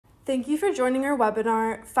Thank you for joining our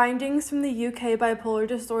webinar, Findings from the UK Bipolar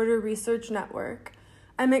Disorder Research Network.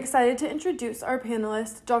 I'm excited to introduce our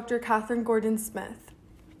panelist, Dr. Katherine Gordon-Smith.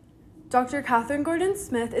 Dr. Katherine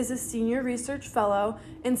Gordon-Smith is a Senior Research Fellow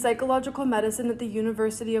in Psychological Medicine at the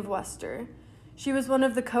University of Wuster. She was one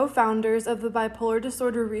of the co-founders of the Bipolar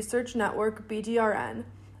Disorder Research Network, BDRN,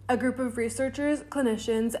 a group of researchers,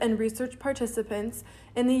 clinicians, and research participants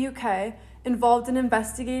in the UK involved in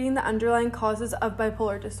investigating the underlying causes of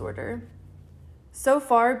bipolar disorder. So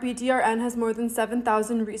far, BDRN has more than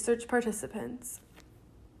 7,000 research participants.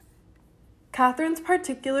 Katherine's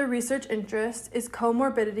particular research interest is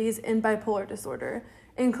comorbidities in bipolar disorder,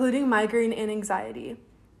 including migraine and anxiety.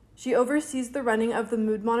 She oversees the running of the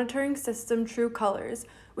mood monitoring system True Colors,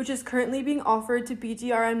 which is currently being offered to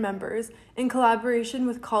BDRN members in collaboration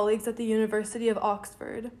with colleagues at the University of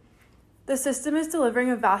Oxford. The system is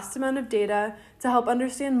delivering a vast amount of data to help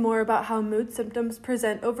understand more about how mood symptoms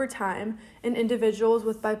present over time in individuals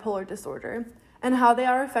with bipolar disorder and how they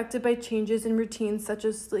are affected by changes in routines such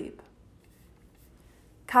as sleep.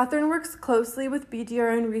 Katherine works closely with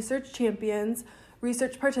BDRN research champions,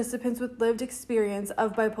 research participants with lived experience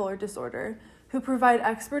of bipolar disorder, who provide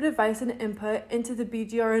expert advice and input into the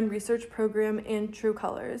BDRN research program and True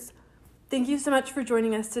Colors. Thank you so much for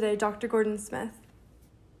joining us today, Dr. Gordon-Smith.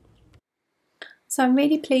 So I'm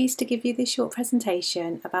really pleased to give you this short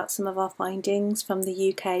presentation about some of our findings from the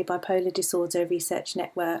UK Bipolar Disorder Research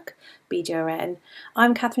Network, BDRN.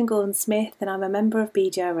 I'm Katherine Gordon-Smith and I'm a member of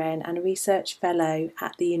BDRN and a research fellow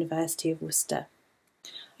at the University of Worcester.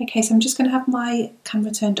 Okay, so I'm just going to have my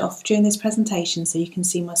camera turned off during this presentation so you can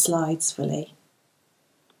see my slides fully.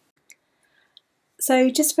 So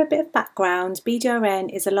just for a bit of background,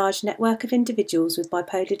 BDRN is a large network of individuals with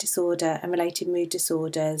bipolar disorder and related mood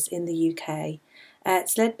disorders in the UK.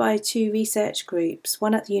 It's led by two research groups,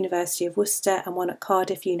 one at the University of Worcester and one at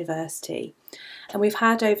Cardiff University. And we've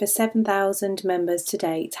had over 7,000 members to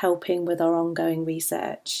date helping with our ongoing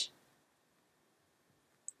research.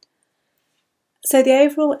 So the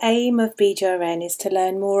overall aim of BDRN is to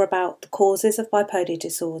learn more about the causes of bipolar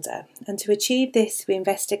disorder, and to achieve this we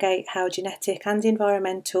investigate how genetic and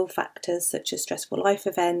environmental factors such as stressful life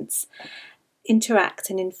events interact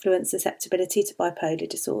and influence susceptibility to bipolar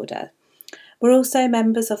disorder. We're also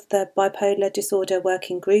members of the Bipolar Disorder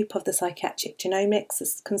Working Group of the Psychiatric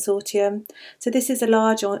Genomics Consortium. So this is a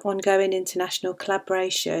large ongoing international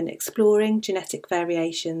collaboration exploring genetic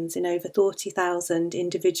variations in over 40,000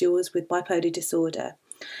 individuals with bipolar disorder.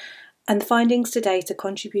 And the findings to date are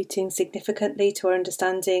contributing significantly to our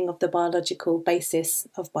understanding of the biological basis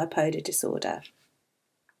of bipolar disorder.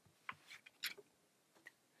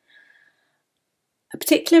 A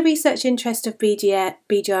particular research interest of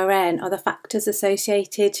BDRN are the factors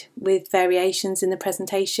associated with variations in the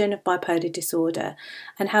presentation of bipolar disorder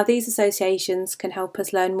and how these associations can help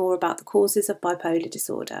us learn more about the causes of bipolar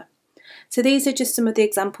disorder. So these are just some of the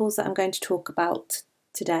examples that I'm going to talk about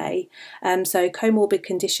today. So comorbid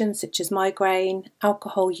conditions such as migraine,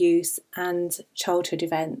 alcohol use and childhood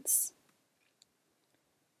events.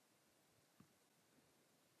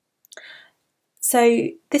 So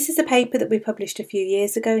this is a paper that we published a few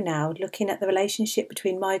years ago now, looking at the relationship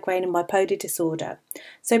between migraine and bipolar disorder.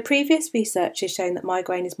 So previous research has shown that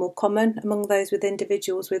migraine is more common among those with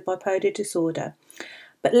individuals with bipolar disorder,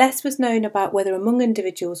 but less was known about whether among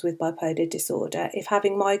individuals with bipolar disorder, if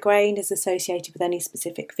having migraine is associated with any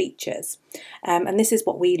specific features. And this is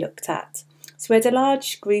what we looked at. So we had a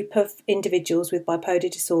large group of individuals with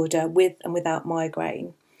bipolar disorder with and without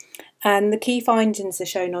migraine. And the key findings are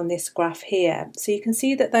shown on this graph here. So you can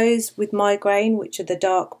see that those with migraine, which are the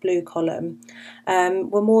dark blue column,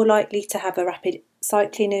 were more likely to have a rapid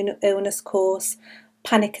cycling illness course,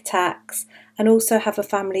 panic attacks, and also have a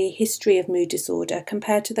family history of mood disorder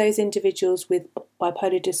compared to those individuals with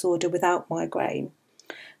bipolar disorder without migraine.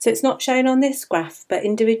 So it's not shown on this graph, but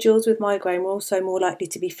individuals with migraine were also more likely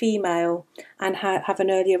to be female and have an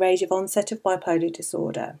earlier age of onset of bipolar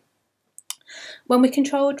disorder. When we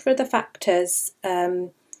controlled for the factors,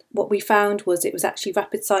 what we found was it was actually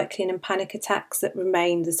rapid cycling and panic attacks that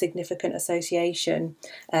remained the significant association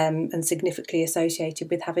and significantly associated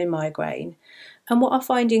with having migraine. And what our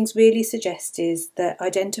findings really suggest is that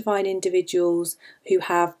identifying individuals who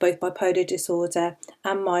have both bipolar disorder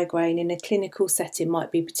and migraine in a clinical setting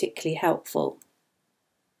might be particularly helpful.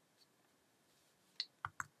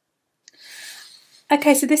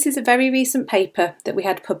 Okay, so this is a very recent paper that we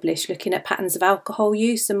had published looking at patterns of alcohol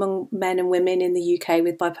use among men and women in the UK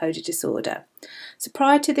with bipolar disorder. So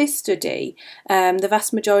prior to this study, the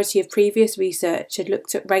vast majority of previous research had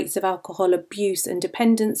looked at rates of alcohol abuse and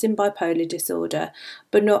dependence in bipolar disorder,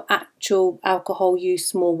 but not actual alcohol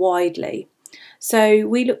use more widely. So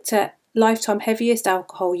we looked at lifetime heaviest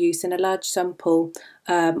alcohol use in a large sample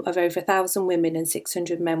of over 1,000 women and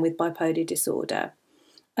 600 men with bipolar disorder.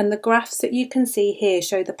 And the graphs that you can see here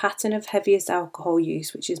show the pattern of heaviest alcohol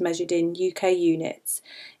use, which is measured in UK units,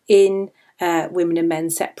 in women and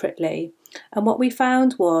men separately. And what we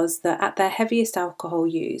found was that at their heaviest alcohol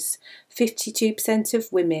use, 52% of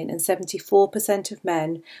women and 74% of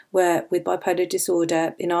men with bipolar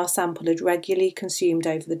disorder in our sample had regularly consumed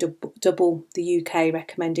over the double the UK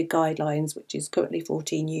recommended guidelines, which is currently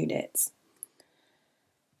 14 units.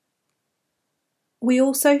 We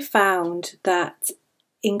also found that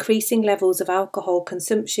increasing levels of alcohol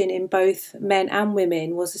consumption in both men and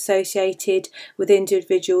women was associated with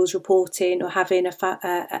individuals reporting or having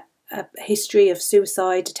a history of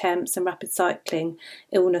suicide attempts and rapid cycling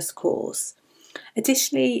illness course.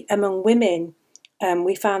 Additionally, among women,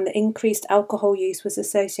 we found that increased alcohol use was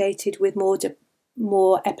associated with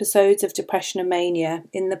more episodes of depression and mania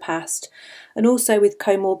in the past, and also with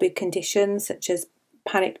comorbid conditions such as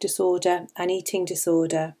panic disorder and eating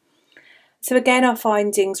disorder. So again, our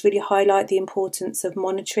findings really highlight the importance of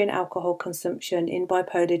monitoring alcohol consumption in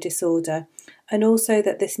bipolar disorder, and also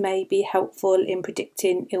that this may be helpful in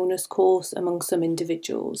predicting illness course among some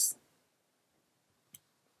individuals.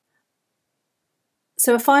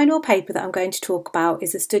 So a final paper that I'm going to talk about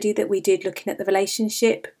is a study that we did looking at the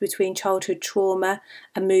relationship between childhood trauma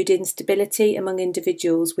and mood instability among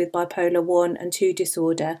individuals with bipolar 1 and 2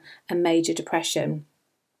 disorder and major depression.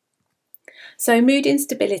 So mood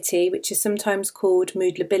instability, which is sometimes called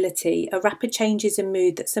mood lability, are rapid changes in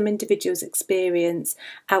mood that some individuals experience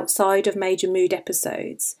outside of major mood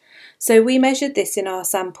episodes. So we measured this in our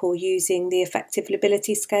sample using the affective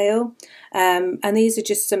lability scale, and these are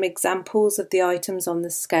just some examples of the items on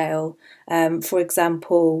the scale. For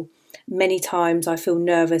example, many times I feel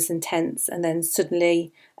nervous and tense, and then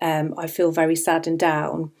suddenly I feel very sad and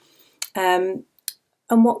down.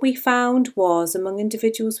 And what we found was, among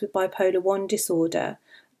individuals with bipolar 1 disorder,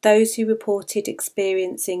 those who reported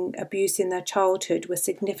experiencing abuse in their childhood were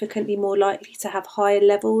significantly more likely to have higher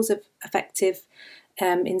levels of affective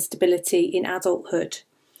instability in adulthood.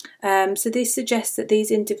 So this suggests that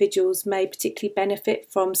these individuals may particularly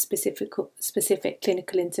benefit from specific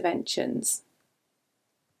clinical interventions.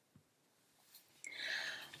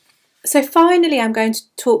 So finally, I'm going to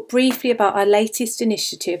talk briefly about our latest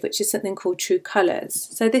initiative, which is something called True Colours.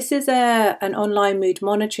 So this is an online mood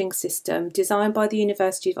monitoring system designed by the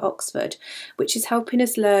University of Oxford, which is helping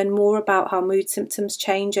us learn more about how mood symptoms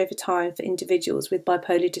change over time for individuals with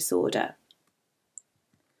bipolar disorder.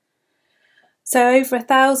 So over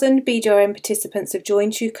 1,000 BDRN participants have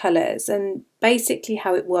joined True Colours, and basically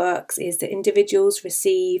how it works is that individuals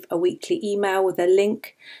receive a weekly email with a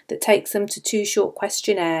link that takes them to 2 short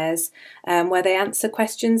questionnaires where they answer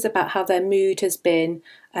questions about how their mood has been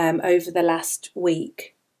over the last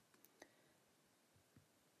week.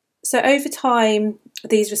 So over time,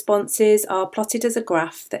 these responses are plotted as a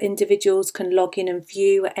graph that individuals can log in and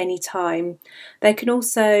view at any time. They can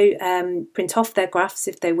also print off their graphs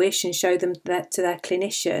if they wish and show them to their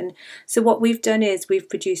clinician. So what we've done is we've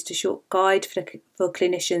produced a short guide for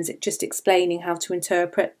clinicians just explaining how to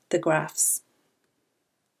interpret the graphs.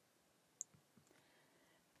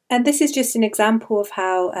 And this is just an example of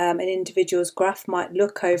how an individual's graph might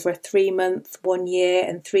look over a 3-month, 1 year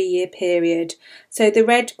and 3-year period. So the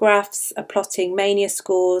red graphs are plotting mania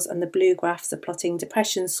scores and the blue graphs are plotting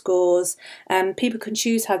depression scores. People can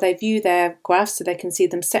choose how they view their graphs, so they can see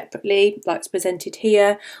them separately, like it's presented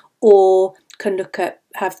here, or can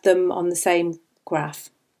have them on the same graph.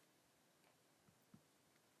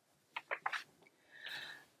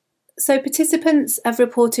 So participants have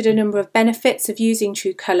reported a number of benefits of using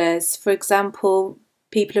True Colours. For example,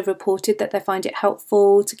 people have reported that they find it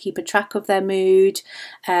helpful to keep a track of their mood,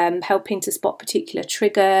 helping to spot particular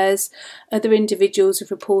triggers. Other individuals have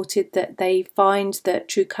reported that they find that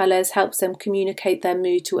True Colours helps them communicate their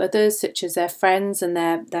mood to others, such as their friends and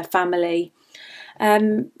their family.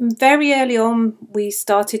 Very early on, we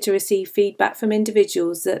started to receive feedback from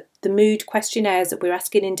individuals that the mood questionnaires that we're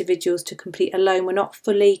asking individuals to complete alone were not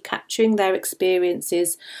fully capturing their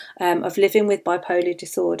experiences of living with bipolar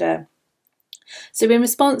disorder. So in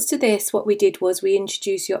response to this, what we did was we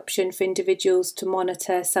introduced the option for individuals to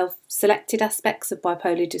monitor self-selected aspects of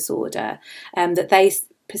bipolar disorder that they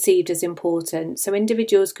perceived as important. So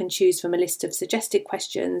individuals can choose from a list of suggested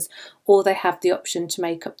questions, or they have the option to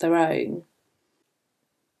make up their own.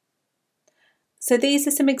 So these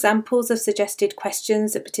are some examples of suggested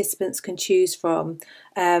questions that participants can choose from.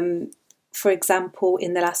 For example,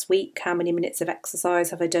 in the last week, how many minutes of exercise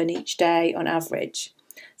have I done each day on average?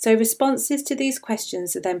 So responses to these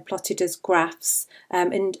questions are then plotted as graphs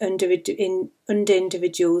under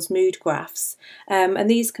individuals' mood graphs. And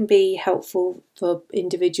these can be helpful for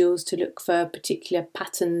individuals to look for particular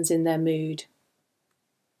patterns in their mood.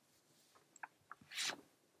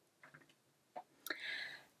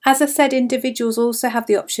 As I said, individuals also have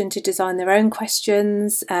the option to design their own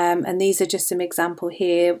questions, and these are just some example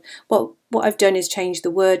here. What I've done is change the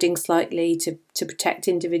wording slightly to protect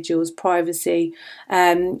individuals' privacy.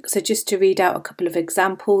 So just to read out a couple of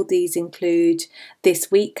examples, these include, this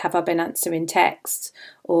week have I been answering texts,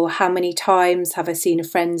 or how many times have I seen a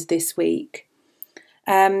friend this week?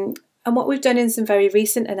 And what we've done in some very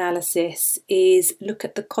recent analysis is look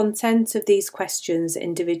at the content of these questions that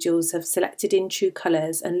individuals have selected in True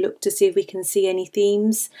Colours and look to see if we can see any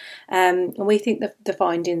themes. And we think that the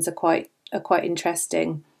findings are quite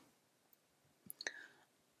interesting.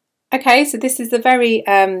 Okay, so this is a very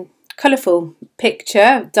colourful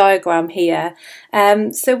diagram here.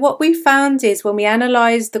 So what we found is when we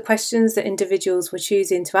analysed the questions that individuals were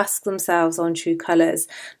choosing to ask themselves on True Colours,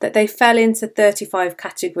 that they fell into 35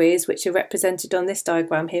 categories, which are represented on this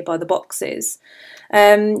diagram here by the boxes.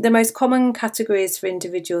 The most common categories for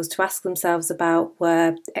individuals to ask themselves about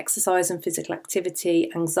were exercise and physical activity,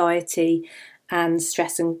 anxiety, and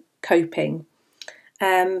stress and coping.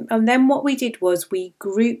 And then what we did was we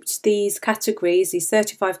grouped these categories, these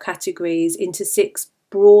 35 categories, into 6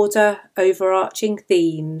 broader overarching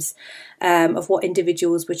themes of what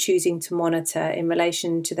individuals were choosing to monitor in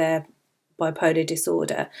relation to their bipolar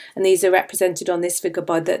disorder. And these are represented on this figure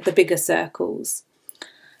by the bigger circles.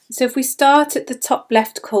 So if we start at the top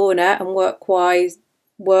left corner and work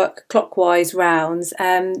clockwise rounds,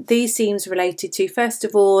 these themes related to, first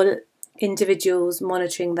of all, individuals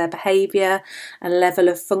monitoring their behaviour and level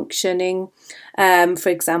of functioning. For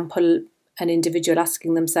example, an individual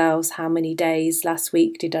asking themselves, how many days last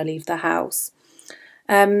week did I leave the house?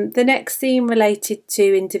 The next theme related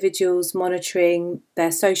to individuals monitoring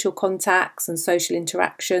their social contacts and social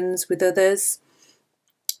interactions with others.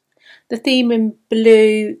 The theme in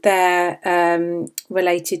blue there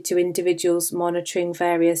related to individuals monitoring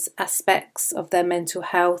various aspects of their mental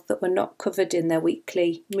health that were not covered in their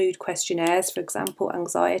weekly mood questionnaires, for example,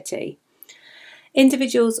 anxiety.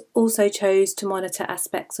 Individuals also chose to monitor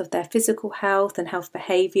aspects of their physical health and health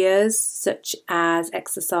behaviours, such as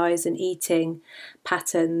exercise and eating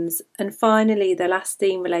patterns. And finally, the last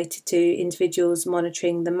theme related to individuals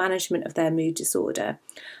monitoring the management of their mood disorder.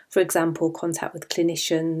 For example, contact with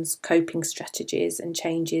clinicians, coping strategies, and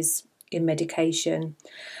changes in medication.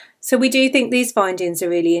 So we do think these findings are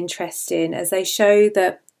really interesting, as they show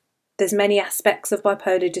that there's many aspects of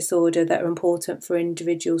bipolar disorder that are important for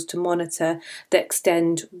individuals to monitor that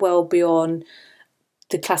extend well beyond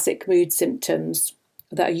the classic mood symptoms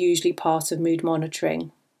that are usually part of mood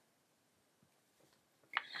monitoring.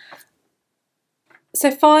 So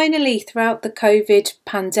finally, throughout the COVID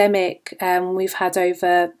pandemic, we've had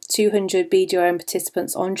over 200 BDRN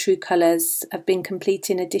participants on True Colours have been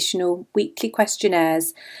completing additional weekly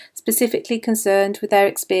questionnaires specifically concerned with their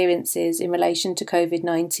experiences in relation to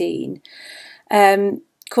COVID-19. Of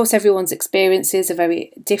course, everyone's experiences are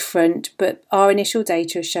very different, but our initial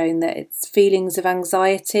data has shown that it's feelings of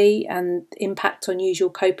anxiety and impact on usual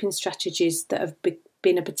coping strategies that have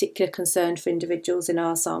been a particular concern for individuals in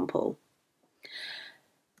our sample.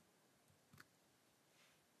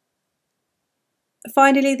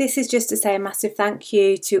 Finally, this is just to say a massive thank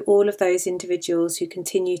you to all of those individuals who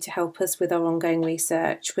continue to help us with our ongoing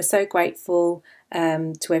research. We're so grateful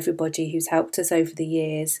to everybody who's helped us over the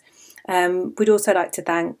years. We'd also like to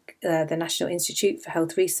thank the National Institute for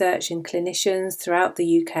Health Research and clinicians throughout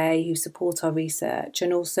the UK who support our research,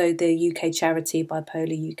 and also the UK charity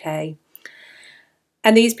Bipolar UK.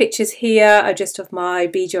 And these pictures here are just of my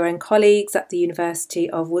BDRN colleagues at the University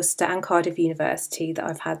of Worcester and Cardiff University that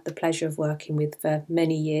I've had the pleasure of working with for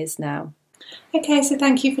many years now. Okay, so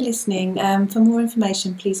thank you for listening. For more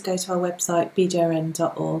information, please go to our website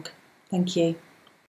bdrn.org. Thank you.